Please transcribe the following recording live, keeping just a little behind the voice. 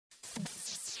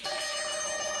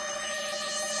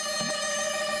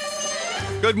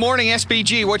Good morning,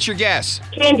 SBG. What's your guess?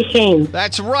 Candy cane.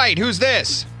 That's right. Who's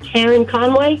this? Karen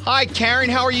Conway. Hi,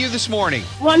 Karen. How are you this morning?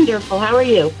 Wonderful. How are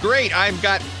you? Great. I've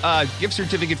got a gift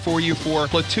certificate for you for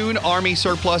Platoon, Army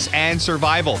Surplus, and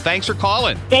Survival. Thanks for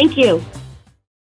calling. Thank you.